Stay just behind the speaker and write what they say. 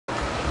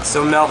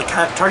So Mel, the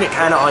target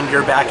kind of on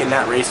your back in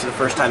that race for the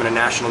first time in a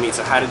national meet,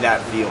 so how did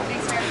that feel?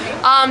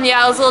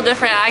 Yeah, it was a little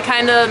different. I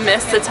kind of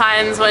missed the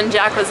times when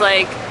Jack was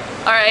like,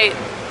 all right,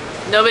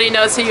 nobody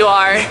knows who you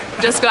are,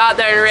 just go out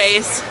there and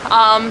race.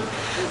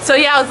 So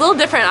yeah, it was a little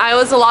different. I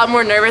was a lot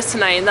more nervous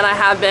tonight than I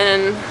have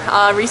been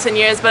in recent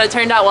years, but it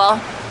turned out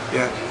well.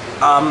 Yeah.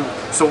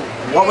 So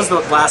what was the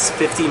last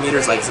 15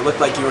 meters like? It looked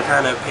like you were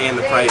kind of paying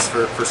the price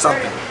for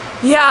something.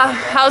 Yeah,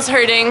 I was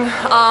hurting.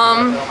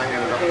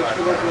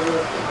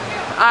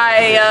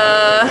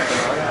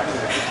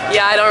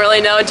 I don't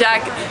really know.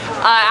 Jack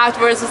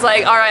afterwards was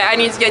like, all right, I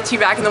need to get you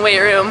back in the weight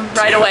room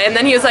right away. And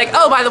then he was like,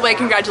 oh, by the way,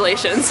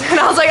 congratulations. And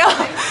I was like,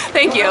 oh,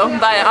 thank you.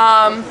 But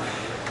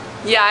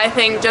yeah, I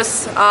think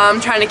just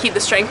trying to keep the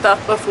strength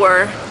up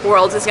before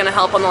Worlds is going to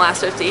help on the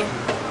last 50.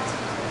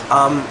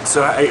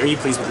 So are you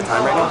pleased with the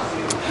time right now?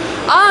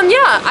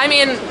 Yeah, I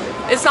mean,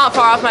 it's not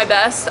far off my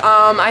best.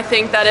 I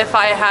think that if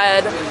I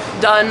had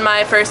done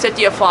my first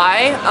 50 a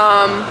fly,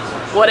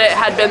 what it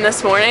had been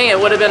this morning, it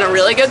would have been a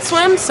really good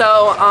swim.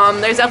 So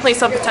there's definitely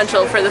some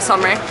potential for the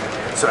summer.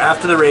 So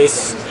after the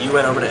race, you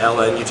went over to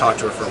Ella and you talked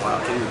to her for a while.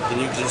 Can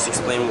you just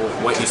explain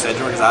what you said to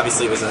her? Because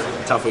obviously it was a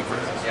tough week for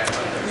her.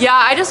 Yeah,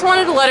 I just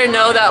wanted to let her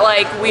know that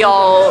like we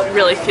all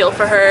really feel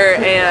for her,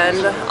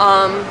 and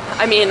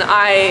I mean,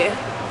 I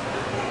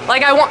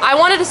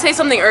wanted to say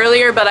something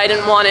earlier, but I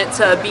didn't want it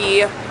to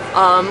be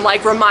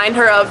like remind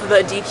her of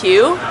the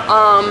DQ.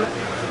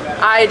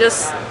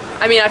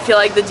 I mean, I feel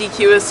like the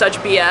DQ is such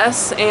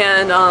BS,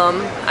 and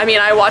I mean,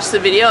 I watched the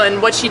video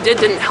and what she did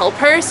didn't help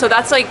her, so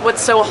that's like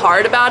what's so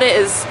hard about it,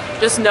 is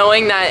just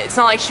knowing that it's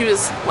not like she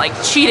was like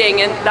cheating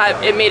and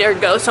that it made her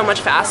go so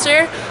much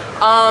faster.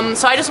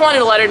 So I just wanted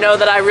to let her know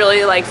that I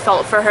really like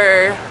felt for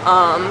her,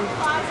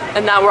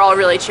 and that we're all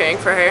really cheering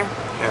for her.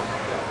 Yeah.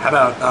 How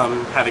about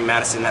having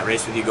Madison in that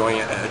race with you, going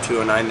at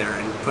 2:09 there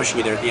and pushing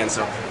you there at the end?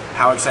 So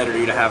how excited are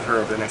you to have her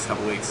over the next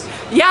couple weeks?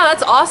 Yeah,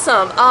 that's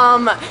awesome.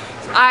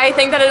 I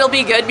think that it'll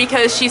be good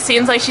because she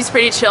seems like she's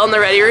pretty chill in the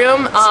ready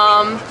room.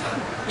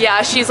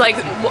 Yeah, she's like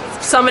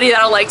somebody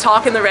that'll like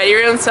talk in the ready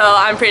room, so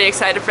I'm pretty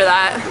excited for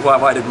that.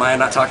 Why did Maya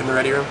not talk in the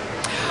ready room?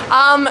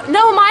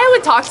 No, Maya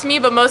would talk to me,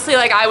 but mostly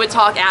like I would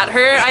talk at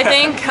her, I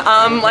think.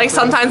 Like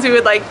sometimes we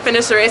would like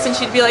finish the race and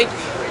she'd be like,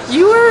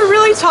 you were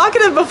really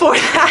talkative before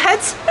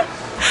that.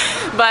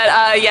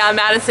 But yeah,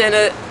 Madison,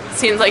 it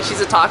seems like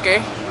she's a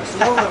talker.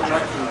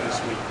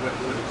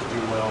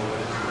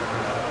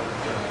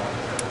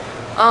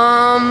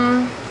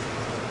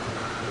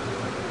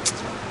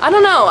 I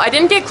don't know. I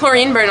didn't get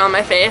chlorine burn on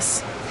my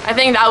face. I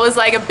think that was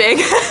like a big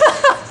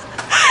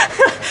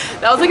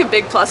that was like a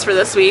big plus for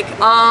this week.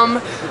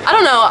 I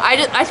don't know.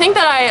 I think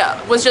that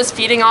I was just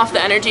feeding off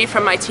the energy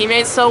from my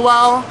teammates so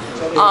well.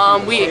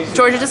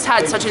 Georgia just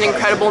had such an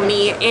incredible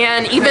meet,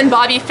 and even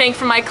Bobby Fink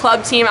from my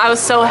club team, I was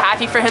so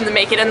happy for him to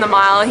make it in the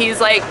mile. He's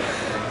like,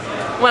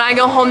 when I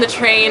go home to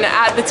train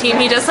at the team,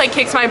 he just like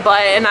kicks my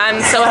butt, and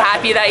I'm so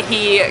happy that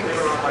he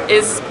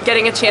is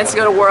getting a chance to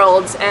go to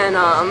Worlds. And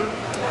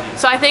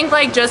so I think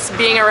like just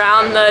being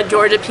around the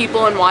Georgia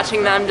people and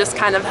watching them just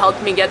kind of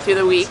helped me get through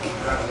the week.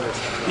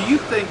 Do you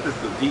think that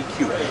the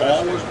DQ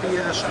call is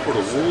BS or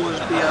the rule is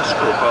BS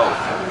or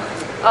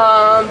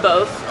both?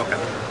 Both. Okay.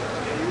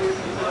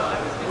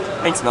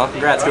 Thanks, Mel.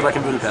 Congrats. Good luck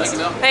in Budapest.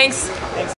 Thanks.